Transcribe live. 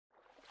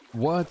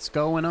What's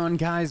going on,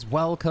 guys?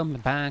 Welcome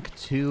back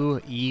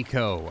to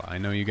Eco. I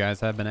know you guys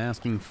have been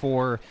asking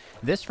for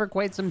this for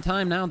quite some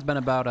time now. It's been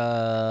about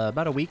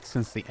a week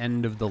since the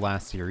end of the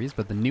last series,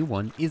 but the new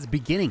one is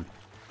beginning.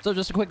 So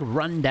just a quick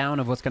rundown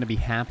of what's going to be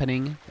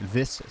happening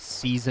this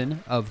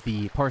season of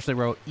the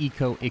PartiallyRoyal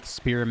Eco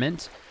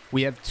experiment.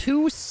 We have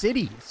two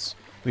cities.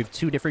 We have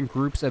two different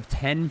groups of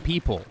 10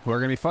 people who are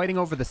going to be fighting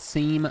over the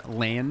same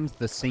land,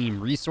 the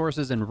same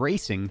resources, and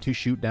racing to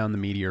shoot down the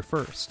meteor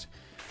first.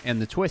 And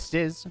the twist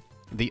is,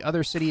 the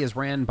other city is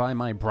ran by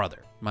my brother,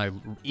 my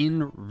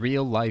in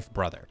real life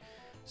brother.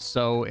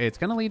 So it's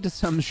going to lead to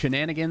some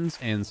shenanigans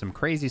and some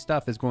crazy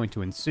stuff is going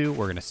to ensue.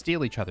 We're going to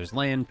steal each other's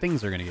land.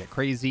 Things are going to get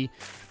crazy.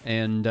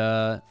 And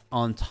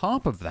on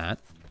top of that,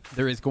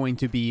 there is going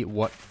to be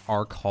what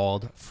are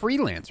called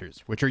freelancers,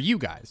 which are you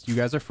guys. You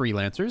guys are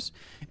freelancers,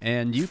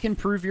 and you can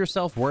prove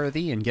yourself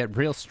worthy and get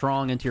real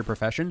strong into your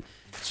profession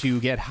to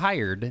get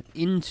hired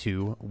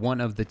into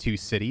one of the two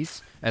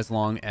cities, as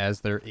long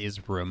as there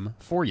is room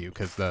for you,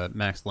 because the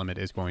max limit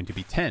is going to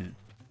be 10.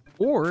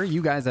 Or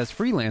you guys as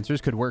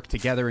freelancers could work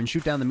together and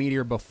shoot down the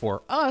meteor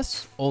before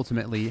us,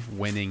 ultimately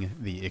winning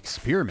the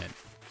experiment.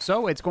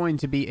 So it's going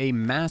to be a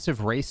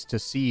massive race to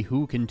see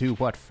who can do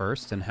what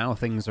first and how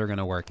things are going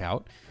to work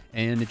out,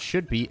 and it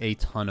should be a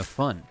ton of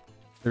fun.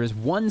 There is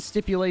one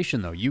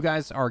stipulation, though. You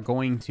guys are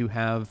going to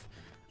have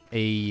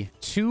a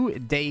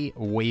 2-day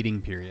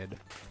waiting period.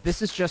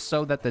 This is just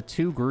so that the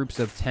two groups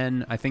of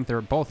 10, I think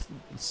they're both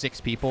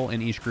 6 people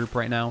in each group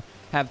right now,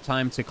 have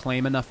time to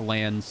claim enough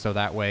land so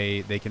that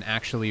way they can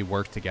actually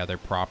work together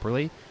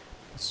properly.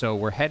 So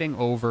we're heading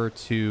over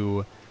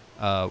to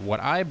what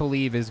I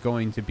believe is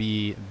going to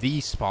be the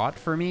spot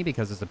for me,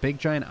 because it's a big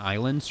giant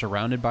island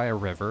surrounded by a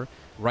river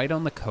right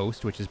on the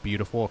coast, which is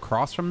beautiful,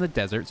 across from the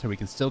desert, so we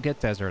can still get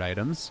desert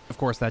items. Of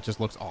course, that just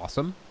looks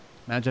awesome.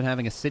 Imagine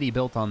having a city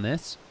built on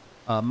this.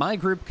 My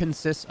group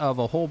consists of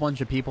a whole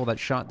bunch of people that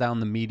shot down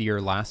the meteor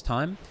last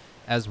time,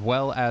 as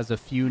well as a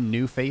few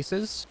new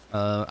faces.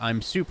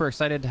 I'm super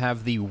excited to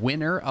have the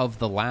winner of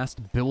the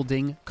last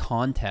building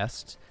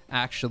contest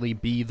actually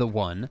be the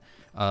one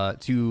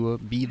to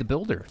be the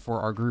builder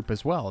for our group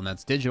as well, and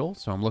that's digital,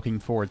 so I'm looking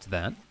forward to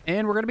that.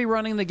 And we're going to be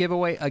running the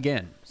giveaway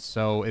again,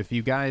 so if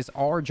you guys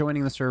are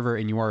joining the server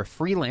and you are a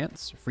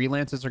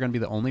freelancers are going to be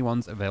the only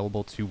ones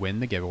available to win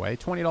the giveaway.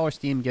 $20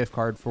 Steam gift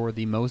card for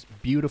the most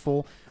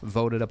beautiful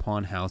voted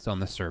upon house on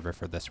the server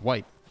for this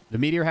wipe. The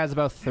meteor has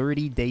about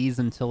 30 days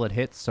until it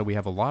hits, so we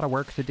have a lot of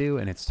work to do,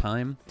 and it's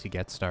time to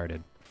get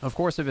started. Of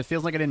course, if it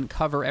feels like I didn't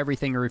cover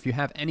everything, or if you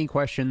have any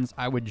questions,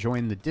 I would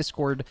join the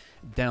Discord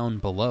down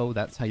below.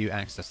 That's how you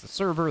access the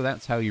server,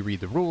 that's how you read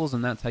the rules,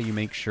 and that's how you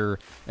make sure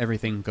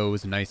everything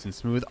goes nice and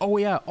smooth. Oh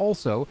yeah,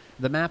 also,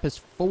 the map is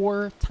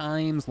 4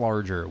 times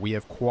larger. We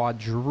have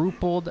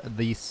quadrupled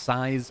the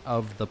size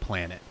of the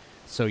planet.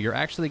 So you're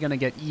actually going to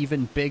get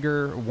even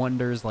bigger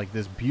wonders like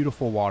this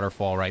beautiful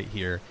waterfall right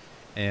here,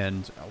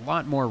 and a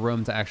lot more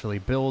room to actually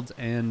build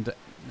and,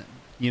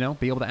 you know,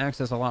 be able to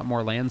access a lot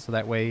more land, so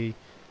that way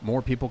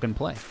more people can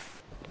play.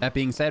 That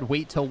being said,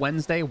 wait till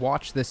Wednesday,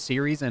 watch this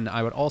series, and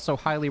I would also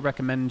highly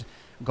recommend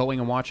going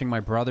and watching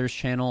my brother's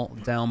channel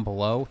down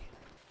below,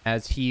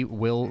 as he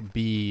will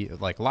be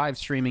like live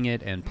streaming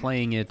it and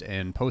playing it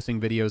and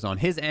posting videos on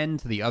his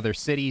end to the other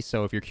city.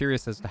 So if you're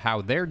curious as to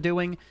how they're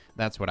doing,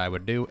 that's what I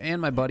would do. And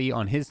my buddy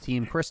on his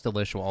team, Chris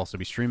Delish, will also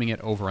be streaming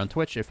it over on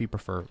Twitch if you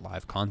prefer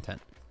live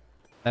content.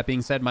 That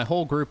being said, my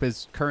whole group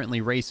is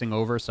currently racing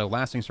over, so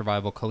Lasting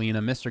Survival,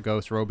 Kalina, Mr.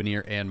 Ghost,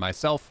 Robineer, and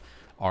myself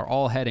are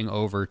all heading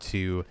over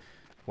to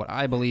what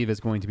I believe is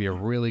going to be a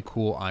really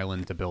cool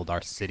island to build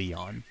our city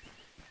on.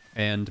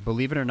 And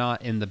believe it or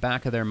not, in the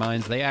back of their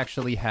minds, they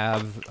actually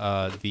have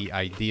the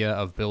idea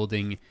of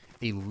building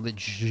a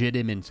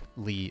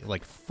legitimately,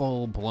 like,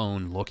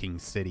 full-blown looking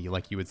city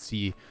like you would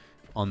see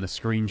on the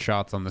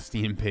screenshots on the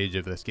Steam page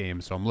of this game.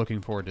 So I'm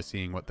looking forward to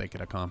seeing what they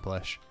could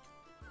accomplish.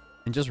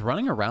 And just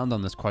running around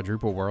on this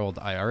quadruple world,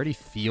 I already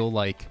feel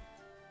like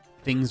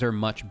things are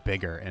much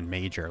bigger and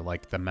major.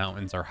 Like, the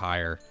mountains are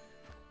higher,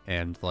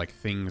 and like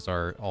things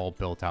are all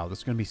built out. This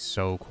is going to be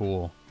so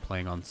cool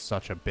playing on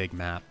such a big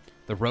map.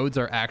 The roads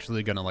are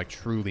actually going to like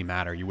truly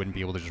matter. You wouldn't be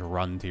able to just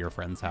run to your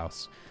friend's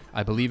house.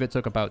 I believe it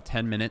took about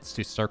 10 minutes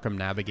to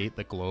circumnavigate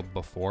the globe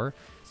before.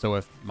 So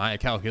if my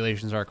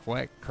calculations are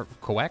correct,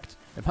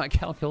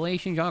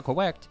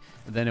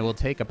 then it will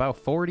take about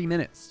 40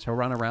 minutes to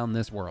run around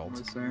this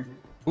world.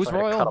 Who's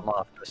Royal? Cut him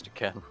off just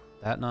again.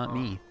 That not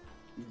me.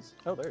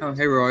 Oh, there. Oh,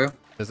 hey, Royal.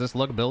 Does this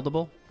look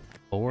buildable?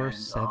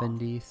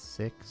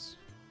 476.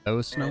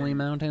 Those snowy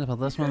mountains, but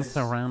this one's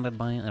surrounded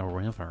by a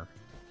river.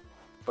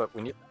 But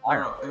we need I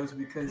iron. don't know. It was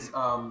because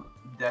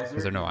desert.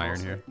 Is there no iron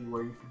here?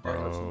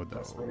 Bro,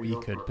 though, we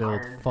could build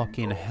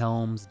fucking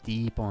Helm's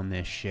Deep on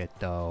this shit,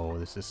 though.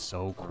 This is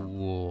so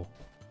cool.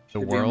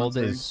 The world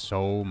is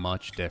so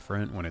much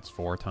different when it's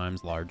 4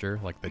 times larger,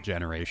 like the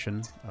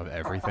generation of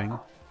everything.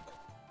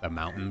 The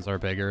mountains are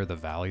bigger, the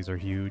valleys are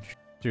huge.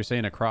 So you're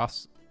saying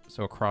across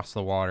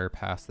the water,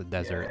 past the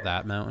desert,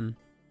 that mountain?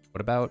 What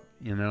about,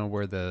 you know,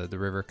 where the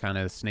river kind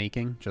of is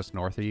snaking, just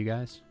north of you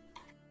guys?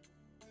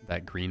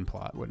 That green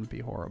plot wouldn't be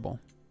horrible.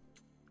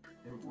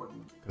 It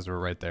wouldn't. Because we're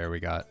right there. We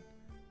got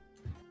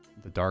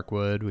the dark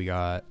wood, we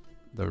got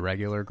the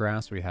regular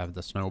grass, we have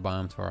the snow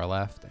biome to our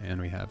left, and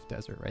we have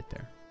desert right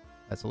there.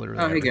 That's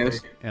literally everything.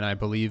 goes. And I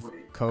believe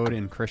Code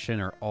and Christian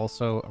are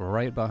also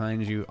right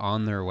behind you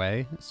on their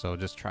way. So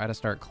just try to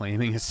start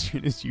claiming as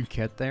soon as you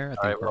get there.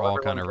 I think we're all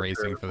kind of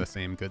racing for the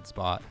same good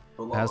spot.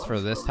 As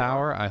for this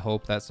tower, I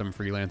hope that some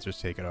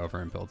freelancers take it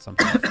over and build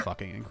something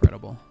fucking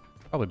incredible.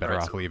 Probably better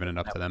off leaving it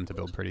up to them to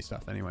build pretty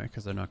stuff anyway,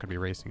 because they're not going to be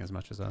racing as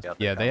much as us.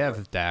 Yeah, they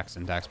have Dax,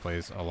 and Dax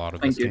plays a lot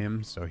of this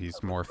game, so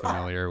he's more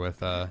familiar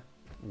with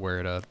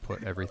where to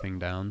put everything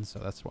down, so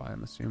that's why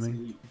I'm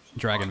assuming.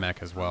 Dragon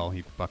Mech as well.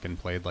 He fucking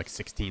played like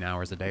 16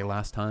 hours a day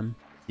last time.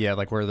 Yeah,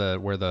 like where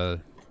the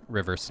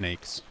river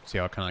snakes. See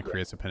how it kind of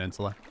creates a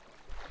peninsula?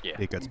 Yeah.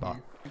 Be a good spot.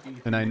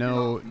 And I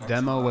know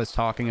Demo was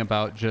talking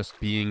about just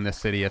being the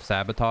city of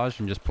sabotage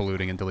and just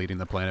polluting and deleting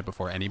the planet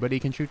before anybody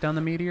can shoot down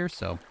the meteor,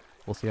 so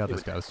we'll see how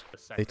this goes.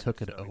 They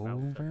took it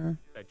over?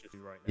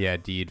 Yeah,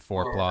 deed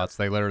 4 plots.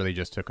 They literally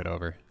just took it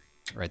over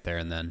right there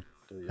and then.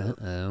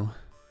 Uh-oh.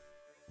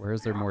 Where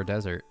is there more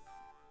desert?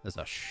 There's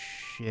a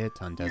shit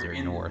ton desert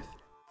north.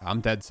 I'm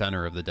dead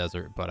center of the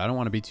desert, but I don't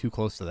want to be too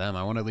close to them.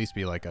 I want to at least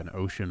be like an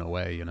ocean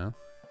away, you know?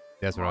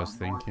 That's what I was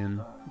thinking.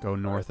 Go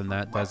north in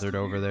that desert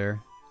over there.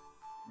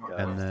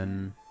 And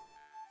then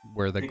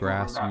where the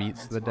grass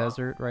meets the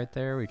desert right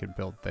there, we could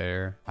build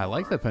there. I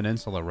like the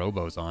peninsula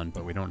Robo's on,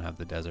 but we don't have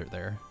the desert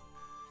there.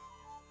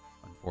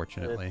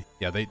 Unfortunately.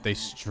 Yeah, they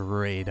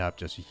straight up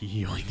just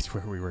yoinked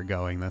where we were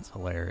going. That's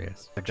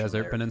hilarious. The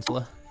desert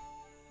peninsula?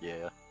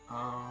 Yeah.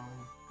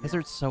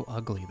 Desert's so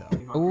ugly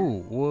though.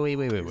 Ooh, wait.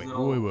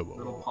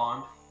 Little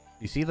pond.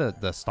 You see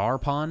the star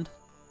pond?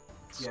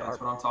 Yeah,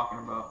 that's what I'm talking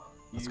about.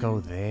 Let's go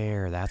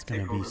there. That's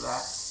gonna be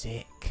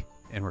sick.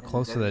 And we're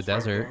close to the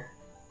desert.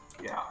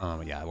 Yeah. Oh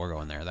yeah, we're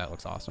going there. That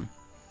looks awesome.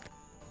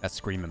 That's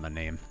screaming my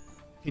name.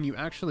 Can you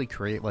actually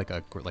create like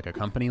a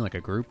company, like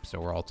a group, so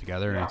we're all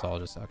together and it's all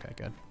just okay,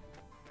 good.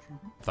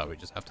 I thought we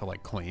just have to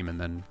like claim and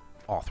then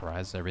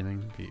authorize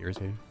everything. Be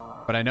irritating.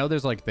 But I know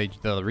there's like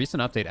the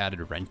recent update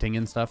added renting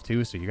and stuff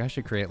too, so you guys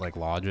should create like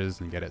lodges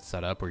and get it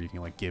set up where you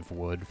can like give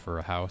wood for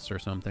a house or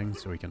something,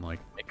 so we can like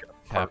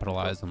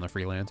capitalize on the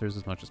freelancers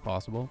as much as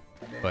possible.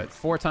 But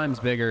 4 times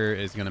bigger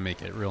is gonna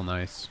make it real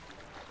nice.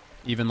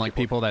 Even like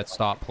people that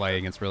stop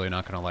playing, it's really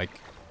not gonna like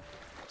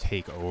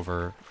take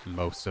over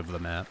most of the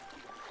map.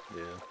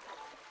 Yeah.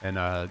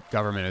 And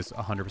government is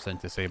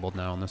 100% disabled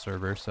now on the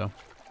server, so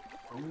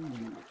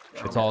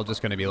it's all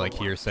just gonna be like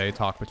hearsay,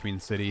 talk between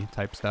city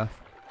type stuff.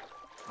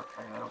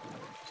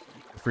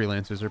 The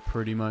freelancers are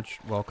pretty much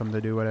welcome to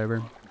do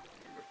whatever.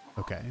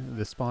 Okay,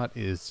 this spot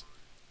is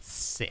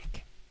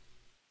sick.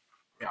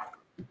 Yeah.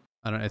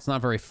 I don't. It's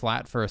not very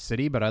flat for a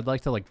city, but I'd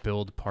like to like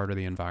build part of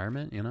the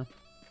environment, you know?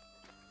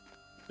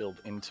 Build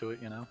into it,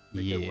 you know?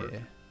 Make it work.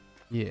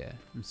 Yeah.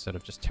 Instead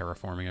of just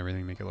terraforming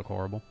everything, make it look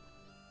horrible.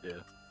 Yeah.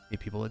 Need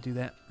people that do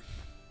that.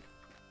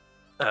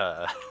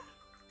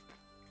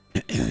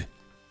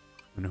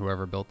 And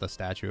whoever built the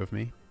statue of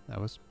me, that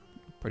was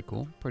pretty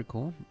cool. Pretty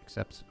cool.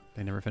 Except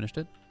they never finished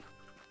it.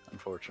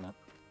 Unfortunate.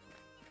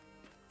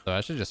 So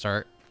I should just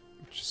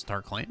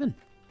start claiming.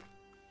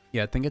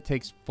 Yeah, I think it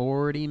takes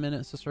 40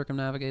 minutes to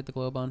circumnavigate the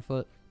globe on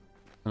foot.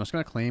 I'm just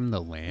gonna claim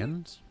the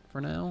land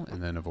for now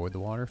and then avoid the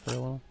water for a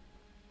little.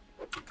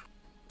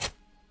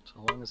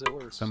 So long as it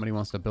works. Somebody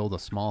wants to build a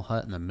small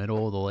hut in the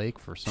middle of the lake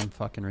for some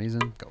fucking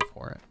reason, go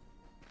for it.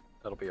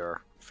 That'll be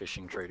our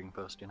fishing trading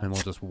post, you know? And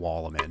we'll just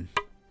wall them in.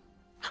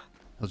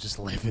 They'll just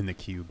live in the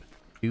cube.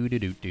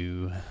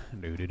 Do-do-do-do.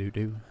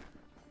 Do-do-do-do.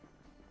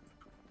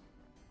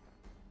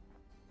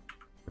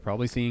 They're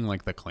probably seeing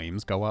like the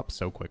claims go up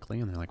so quickly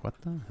and they're like, what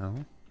the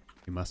hell?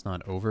 You must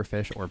not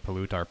overfish or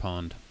pollute our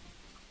pond.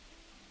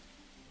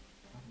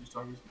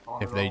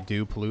 If they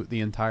do pollute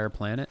the entire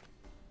planet,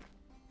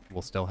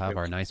 we'll still have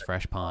our nice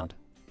fresh pond.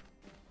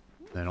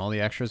 Then all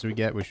the extras we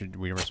get, we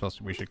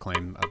should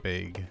claim a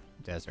big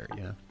desert,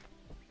 yeah.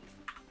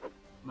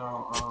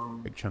 No,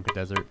 big chunk of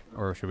desert,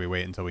 or should we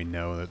wait until we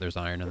know that there's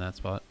iron in that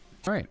spot?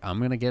 All right,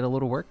 I'm gonna get a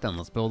little work done.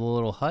 Let's build a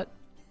little hut.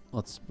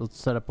 Let's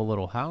set up a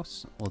little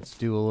house. Let's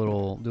do a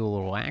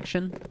little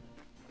action.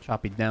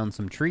 Chop down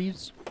some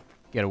trees.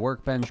 Get a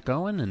workbench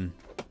going and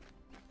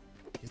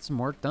get some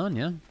work done,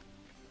 yeah.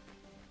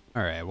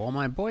 All right, while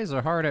my boys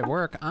are hard at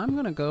work, I'm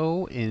gonna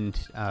go and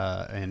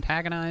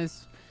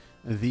antagonize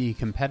the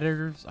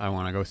competitors. I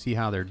want to go see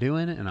how they're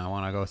doing, and I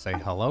want to go say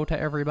hello to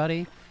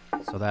everybody,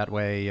 so that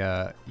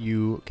way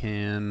you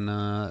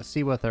can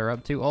see what they're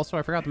up to. Also,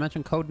 I forgot to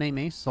mention Codename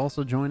Ace is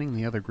also joining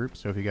the other group,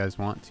 so if you guys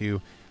want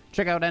to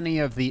check out any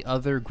of the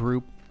other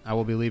group, I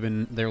will be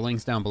leaving their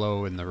links down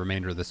below in the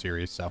remainder of the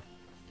series, so if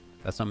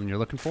that's something you're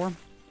looking for,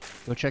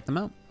 go check them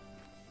out.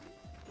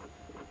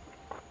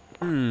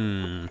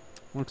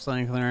 Looks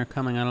like they're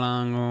coming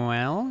along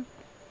well.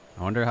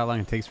 I wonder how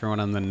long it takes for one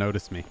of them to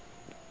notice me.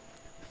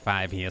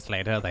 5 years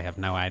later, they have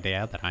no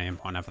idea that I am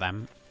one of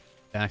them.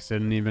 Dax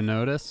didn't even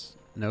notice.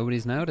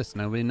 Nobody's noticed.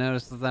 Nobody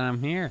notices that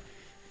I'm here.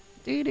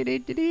 Just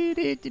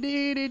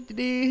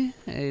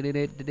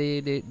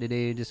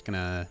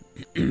gonna...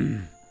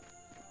 Don't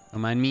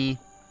mind me.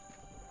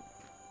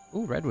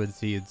 Ooh, redwood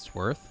seeds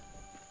worth.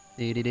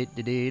 Maybe?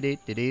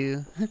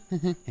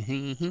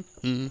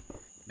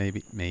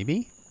 Maybe?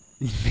 Maybe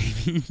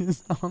you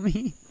just saw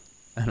me?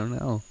 I don't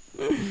know.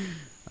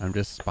 I'm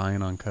just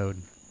spying on code.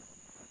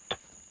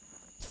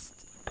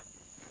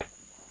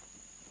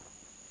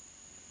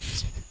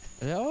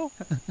 Hello?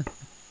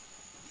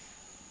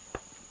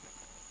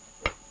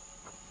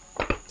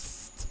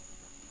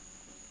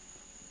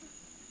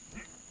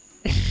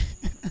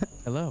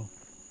 Hello.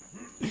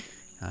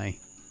 Hi.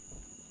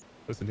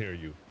 Listen here,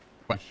 you.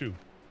 What? Shoot.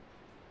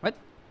 What?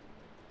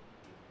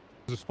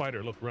 There's a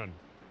spider. Look, run.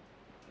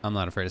 I'm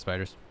not afraid of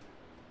spiders.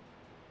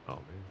 Oh,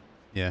 man.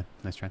 Yeah,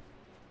 nice try.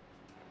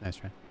 Nice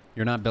try.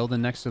 You're not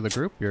building next to the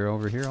group? You're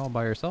over here all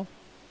by yourself?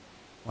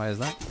 Why is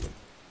that?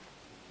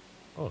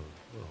 Oh,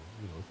 well,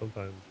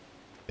 sometimes.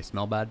 They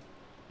smell bad?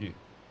 Yeah.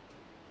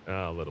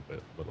 A little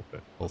bit. Little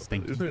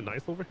stinky. Isn't it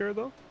nice over here,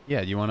 though?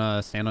 Yeah, do you want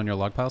to stand on your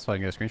log pile so I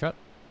can get a screenshot?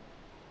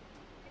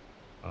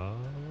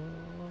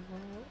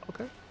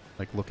 Okay.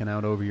 Like looking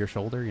out over your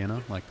shoulder, you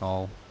know? Like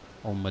all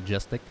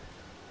majestic.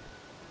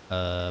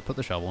 Put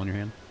the shovel in your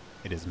hand.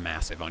 It is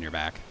massive on your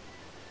back.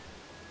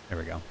 There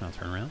we go. Now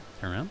turn around.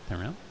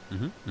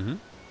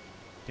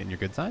 Getting your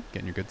good side.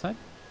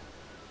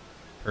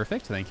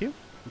 Perfect, thank you.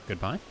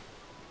 Goodbye.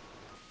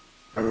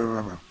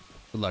 Good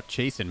luck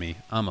chasing me.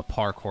 I'm a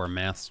parkour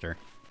master.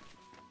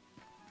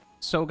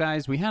 So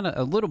guys, we had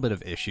a little bit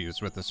of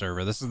issues with the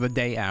server. This is the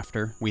day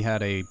after. We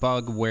had a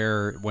bug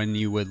where when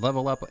you would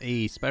level up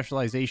a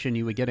specialization,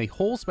 you would get a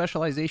whole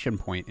specialization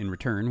point in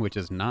return, which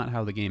is not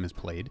how the game is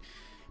played.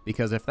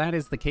 Because if that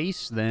is the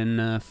case,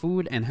 then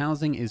food and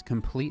housing is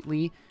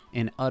completely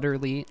and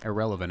utterly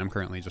irrelevant. I'm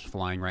currently just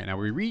flying right now.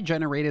 We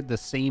regenerated the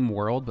same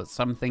world, but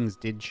some things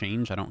did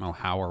change. I don't know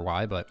how or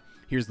why, but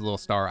here's the little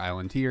star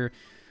island here.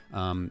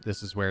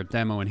 This is where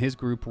Demo and his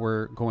group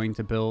were going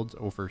to build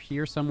over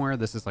here somewhere.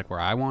 This is like where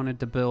I wanted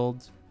to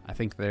build. I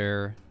think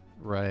they're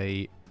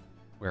right...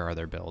 Where are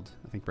their build?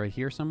 I think right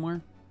here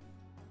somewhere.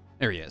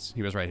 There he is.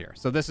 He was right here.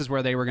 So this is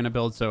where they were going to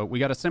build. So we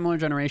got a similar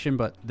generation,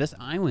 but this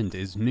island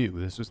is new.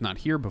 This was not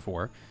here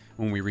before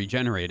when we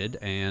regenerated.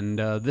 And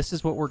this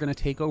is what we're going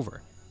to take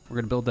over. We're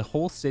going to build the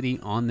whole city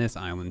on this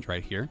island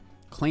right here.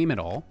 Claim it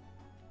all.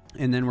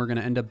 And then we're going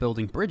to end up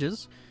building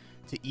bridges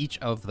to each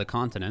of the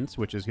continents,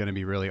 which is going to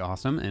be really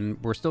awesome. And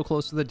we're still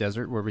close to the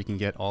desert where we can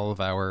get all of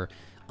our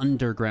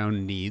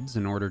underground needs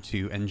in order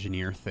to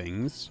engineer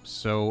things.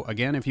 So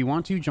again, if you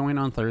want to join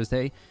on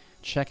Thursday,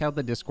 check out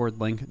the Discord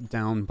link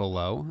down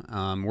below.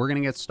 We're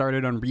going to get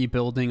started on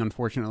rebuilding.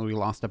 Unfortunately, we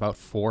lost about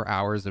 4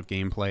 hours of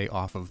gameplay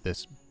off of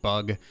this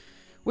bug,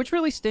 which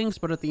really stinks,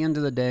 but at the end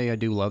of the day, I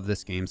do love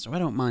this game, so I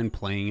don't mind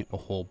playing it a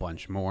whole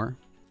bunch more.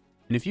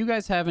 And if you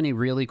guys have any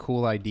really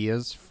cool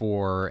ideas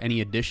for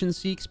any additions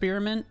to the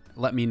experiment,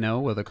 let me know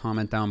with a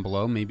comment down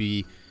below.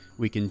 Maybe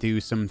we can do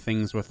some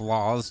things with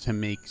laws to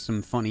make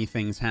some funny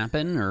things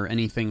happen or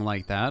anything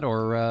like that.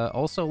 Or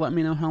also let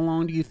me know how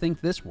long do you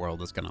think this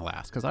world is going to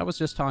last? Because I was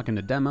just talking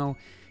to Demo,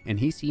 and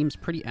he seems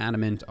pretty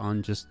adamant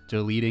on just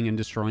deleting and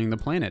destroying the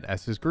planet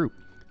as his group.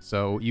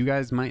 So you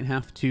guys might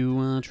have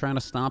to try to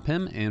stop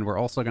him, and we're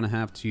also going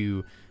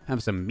to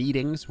have some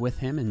meetings with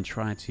him and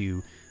try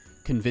to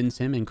convince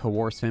him and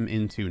coerce him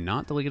into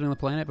not deleting the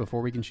planet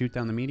before we can shoot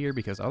down the meteor,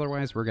 because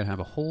otherwise we're going to have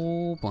a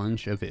whole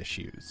bunch of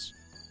issues.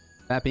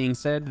 That being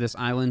said, this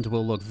island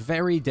will look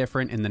very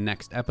different in the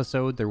next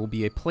episode. There will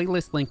be a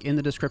playlist link in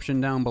the description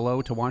down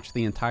below to watch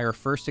the entire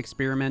first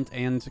experiment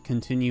and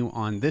continue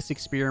on this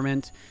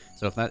experiment.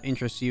 So if that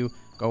interests you,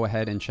 go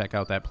ahead and check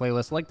out that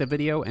playlist, like the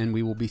video, and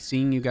we will be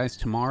seeing you guys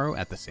tomorrow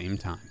at the same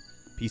time.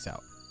 Peace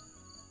out.